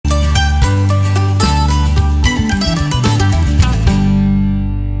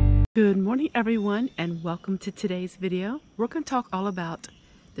Good morning everyone, and welcome to today's video. We're going to talk all about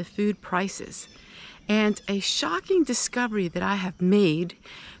the food prices and a shocking discovery that I have made,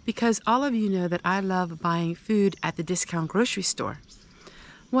 because all of you know that I love buying food at the discount grocery store.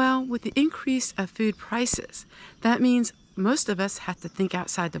 Well, with the increase of food prices, that means most of us have to think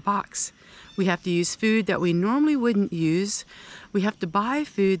outside the box. We have to use food that we normally wouldn't use. We have to buy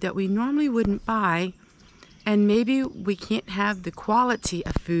food that we normally wouldn't buy. And maybe we can't have the quality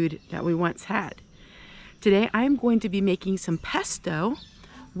of food that we once had. Today I'm going to be making some pesto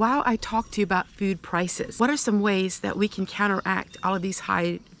while I talk to you about food prices. What are some ways that we can counteract all of these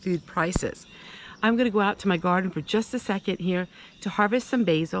high food prices? I'm going to go out to my garden for just a second here to harvest some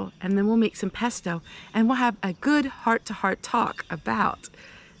basil, and then we'll make some pesto, and we'll have a good heart-to-heart talk about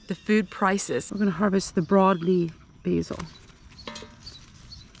the food prices. We're going to harvest the broadleaf basil.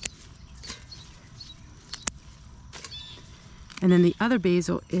 And then the other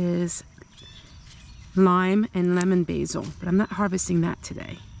basil is lime and lemon basil, but I'm not harvesting that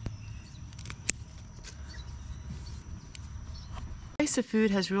today. The price of food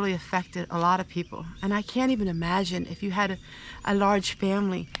has really affected a lot of people, and I can't even imagine if you had a large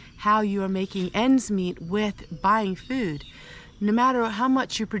family how you are making ends meet with buying food. No matter how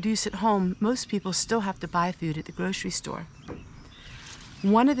much you produce at home, most people still have to buy food at the grocery store.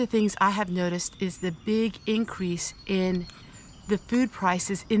 One of the things I have noticed is the big increase in the food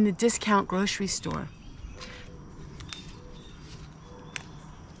prices in the discount grocery store.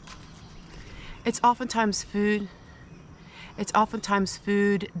 It's oftentimes food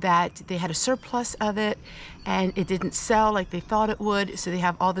that they had a surplus of it and it didn't sell like they thought it would, so they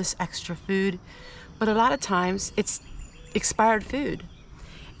have all this extra food. But a lot of times it's expired food.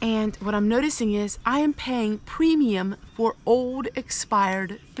 And what I'm noticing is I am paying premium for old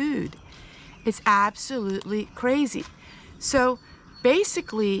expired food. It's absolutely crazy. So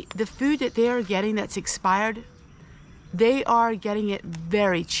basically, the food that they are getting that's expired, they are getting it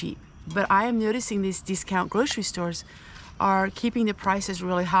very cheap. But I am noticing these discount grocery stores are keeping the prices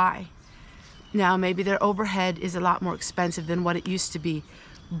really high. Now, maybe their overhead is a lot more expensive than what it used to be,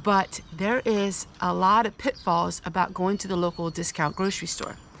 but there is a lot of pitfalls about going to the local discount grocery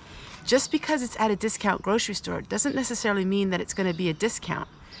store. Just because it's at a discount grocery store doesn't necessarily mean that it's going to be a discount.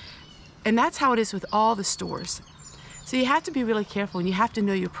 And that's how it is with all the stores. So you have to be really careful, and you have to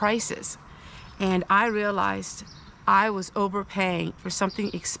know your prices. And I realized I was overpaying for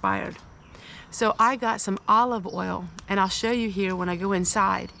something expired. So I got some olive oil, and I'll show you here when I go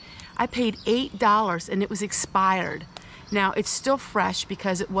inside. I paid $8 and it was expired. Now it's still fresh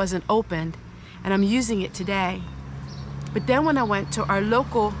because it wasn't opened, and I'm using it today. But then when I went to our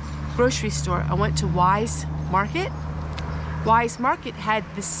local grocery store, I went to Wise Market. Wise Market had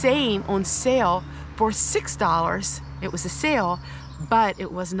the same on sale for $6. It was a sale, but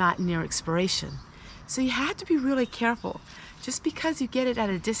it was not near expiration. So you have to be really careful. Just because you get it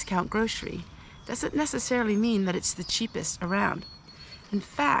at a discount grocery doesn't necessarily mean that it's the cheapest around. In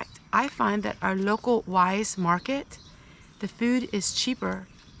fact, I find that our local Wise Market, the food is cheaper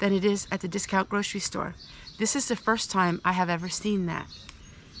than it is at the discount grocery store. This is the first time I have ever seen that.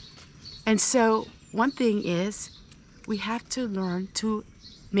 And so one thing is, we have to learn to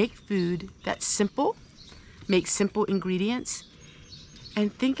make food that's simple, make simple ingredients,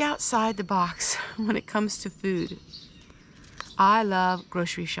 and think outside the box when it comes to food. I love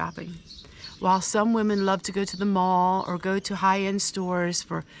grocery shopping. While some women love to go to the mall or go to high-end stores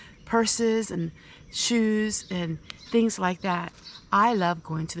for purses and shoes and things like that, I love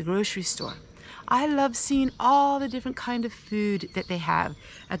going to the grocery store. I love seeing all the different kind of food that they have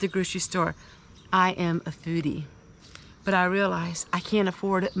at the grocery store. I am a foodie, but I realize I can't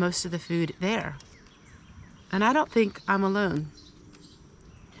afford most of the food there. And I don't think I'm alone.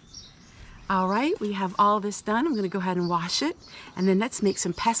 All right, we have all this done. I'm gonna go ahead and wash it, and then let's make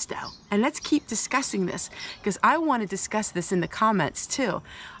some pesto. And let's keep discussing this, because I wanna discuss this in the comments too.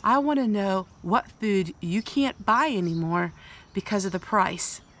 I wanna know what food you can't buy anymore because of the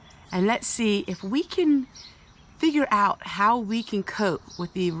price. And let's see if we can figure out how we can cope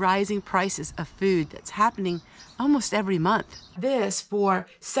with the rising prices of food that's happening almost every month. This for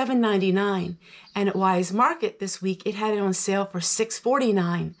 $7.99, and at Wise Market this week it had it on sale for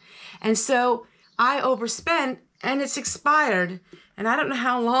 $6.49. And so I overspent and it's expired, and I don't know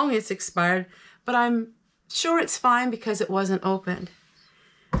how long it's expired, but I'm sure it's fine because it wasn't opened.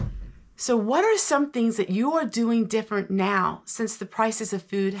 So what are some things that you are doing different now since the prices of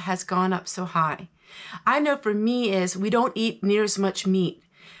food has gone up so high? I know for me is we don't eat near as much meat.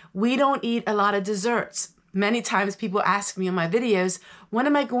 We don't eat a lot of desserts. many times people ask me in my videos, when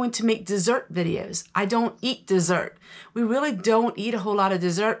am I going to make dessert videos? I don't eat dessert. We really don't eat a whole lot of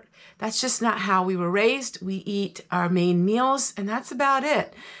dessert. That's just not how we were raised. We eat our main meals, and that's about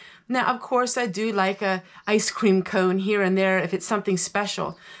it. Now, of course, I do like a ice cream cone here and there if it's something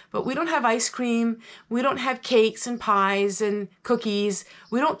special, but we don't have ice cream. We don't have cakes and pies and cookies.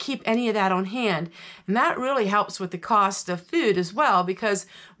 We don't keep any of that on hand. And that really helps with the cost of food as well, because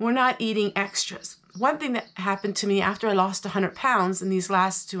we're not eating extras. One thing that happened to me after I lost 100 pounds in these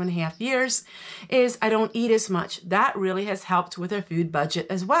last 2.5 years is I don't eat as much. That really has helped with our food budget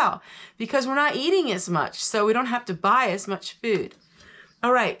as well, because we're not eating as much, so we don't have to buy as much food.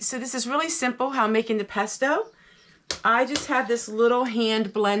 All right, so this is really simple how I'm making the pesto. I just have this little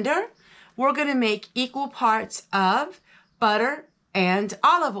hand blender. We're gonna make equal parts of butter and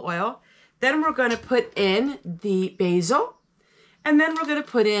olive oil. Then we're gonna put in the basil, and then we're gonna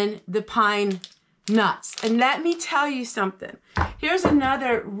put in the pine nuts. And let me tell you something. Here's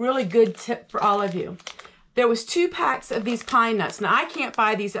another really good tip for all of you. There was 2 packs of these pine nuts. Now, I can't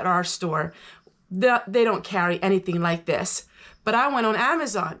buy these at our store. They don't carry anything like this. But I went on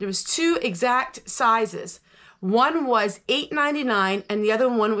Amazon. There was 2 exact sizes. One was $8.99 and the other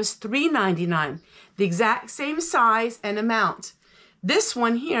one was $3.99. The exact same size and amount. This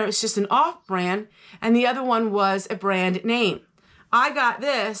one here is just an off-brand, and the other one was a brand name. I got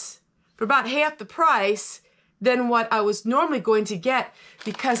this for about half the price than what I was normally going to get,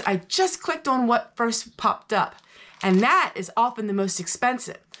 because I just clicked on what first popped up. And that is often the most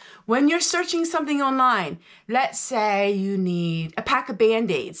expensive. When you're searching something online, let's say you need a pack of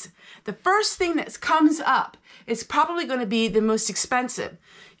Band-Aids, the first thing that comes up is probably going to be the most expensive.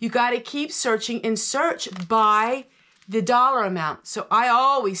 You got to keep searching and search by the dollar amount. So I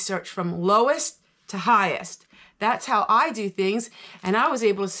always search from lowest to highest. That's how I do things, and I was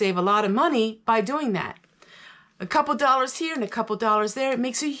able to save a lot of money by doing that. A couple dollars here and a couple dollars there, it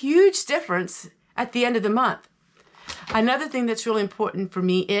makes a huge difference at the end of the month. Another thing that's really important for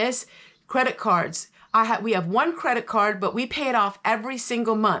me is credit cards. We have 1 credit card, but we pay it off every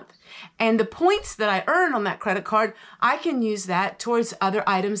single month. And the points that I earn on that credit card, I can use that towards other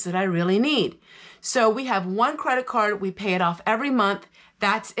items that I really need. So we have 1 credit card, we pay it off every month,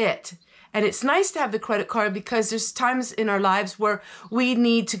 that's it. And it's nice to have the credit card because there's times in our lives where we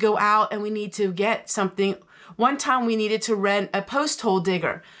need to go out and we need to get something. One time we needed to rent a post hole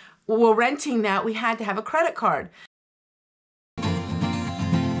digger. Well, renting that, we had to have a credit card.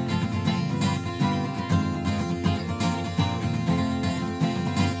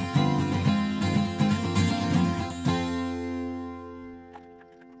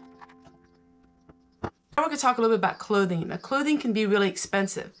 We're going to talk a little bit about clothing. Now, clothing can be really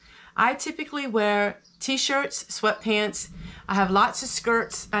expensive. I typically wear t-shirts, sweatpants. I have lots of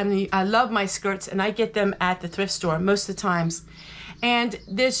skirts. I love my skirts, and I get them at the thrift store most of the times. And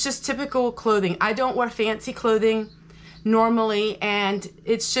there's just typical clothing. I don't wear fancy clothing normally, and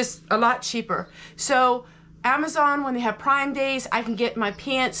it's just a lot cheaper. So Amazon, when they have Prime days, I can get my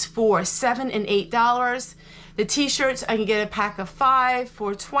pants for $7 and $8. The t-shirts, I can get a pack of 5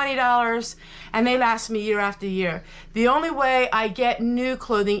 for $20, and they last me year after year. The only way I get new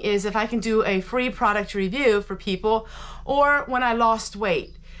clothing is if I can do a free product review for people, or when I lost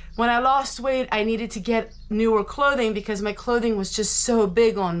weight. When I lost weight, I needed to get newer clothing because my clothing was just so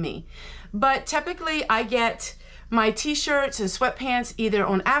big on me. But typically, I get my t-shirts and sweatpants either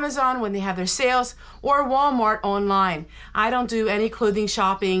on Amazon when they have their sales, or Walmart online. I don't do any clothing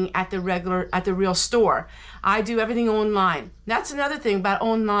shopping at the real store. I do everything online. That's another thing about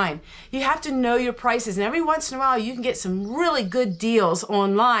online. You have to know your prices, and every once in a while you can get some really good deals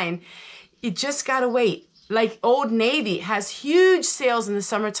online. You just gotta wait. Like Old Navy has huge sales in the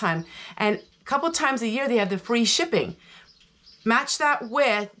summertime, and a couple times a year they have the free shipping. Match that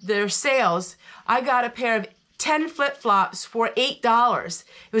with their sales. I got a pair of 10 flip-flops for $8.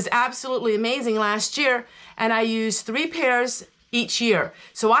 It was absolutely amazing last year, and I used 3 pairs each year.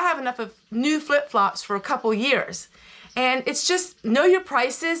 So I have enough of new flip-flops for a couple years. And it's just know your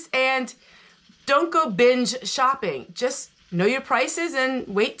prices and don't go binge shopping. Just know your prices and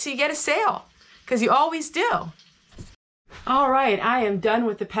wait till you get a sale, because you always do. All right, I am done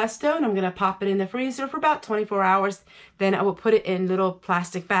with the pesto, and I'm gonna pop it in the freezer for about 24 hours. Then I will put it in little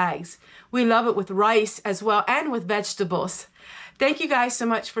plastic bags. We love it with rice as well, and with vegetables. Thank you guys so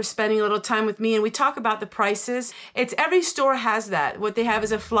much for spending a little time with me, and we talk about the prices. Every store has that. What they have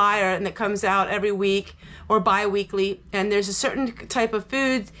is a flyer, and that comes out every week or bi-weekly, and there's a certain type of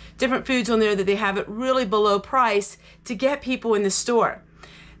food, different foods on there that they have it really below price to get people in the store.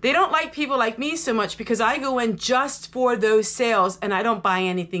 They don't like people like me so much because I go in just for those sales and I don't buy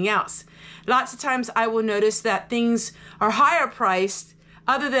anything else. Lots of times I will notice that things are higher priced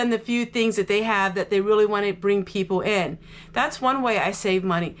other than the few things that they have that they really want to bring people in. That's one way I save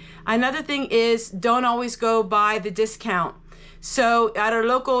money. Another thing is don't always go by the discount. So at our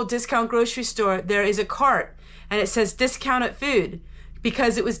local discount grocery store, there is a cart and it says discounted food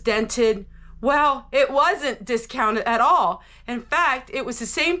because it was dented. Well, it wasn't discounted at all. In fact, it was the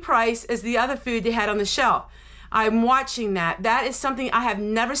same price as the other food they had on the shelf. I'm watching that. That is something I have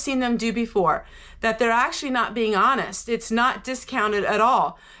never seen them do before, that they're actually not being honest. It's not discounted at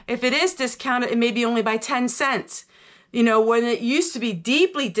all. If it is discounted, it may be only by 10 cents. You know, when it used to be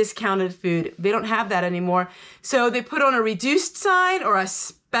deeply discounted food, they don't have that anymore. So they put on a reduced sign or a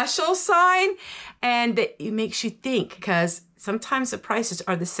special sign, and it makes you think because sometimes the prices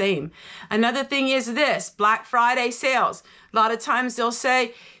are the same. Another thing is this, Black Friday sales. A lot of times they'll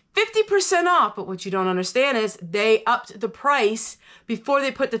say 50% off, but what you don't understand is they upped the price before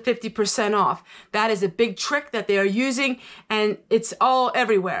they put the 50% off. That is a big trick that they are using, and it's all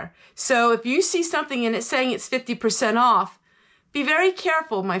everywhere. So if you see something and it's saying it's 50% off, be very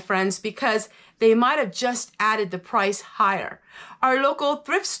careful, my friends, because they might have just added the price higher. Our local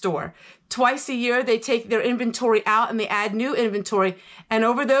thrift store, twice a year, they take their inventory out and they add new inventory. And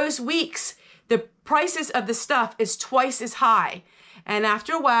over those weeks, the prices of the stuff is twice as high. And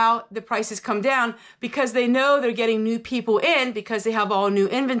after a while, the prices come down because they know they're getting new people in because they have all new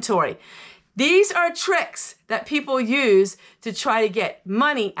inventory. These are tricks that people use to try to get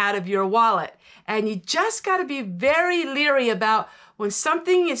money out of your wallet. And you just got to be very leery about when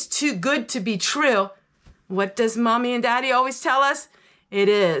something is too good to be true. What does mommy and daddy always tell us? It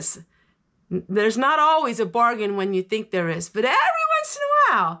is. There's not always a bargain when you think there is, but every once in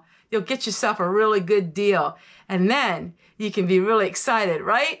a while, you'll get yourself a really good deal. And then you can be really excited,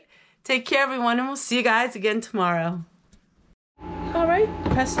 right? Take care, everyone, and we'll see you guys again tomorrow. All right,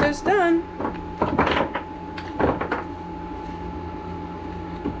 pesto's done.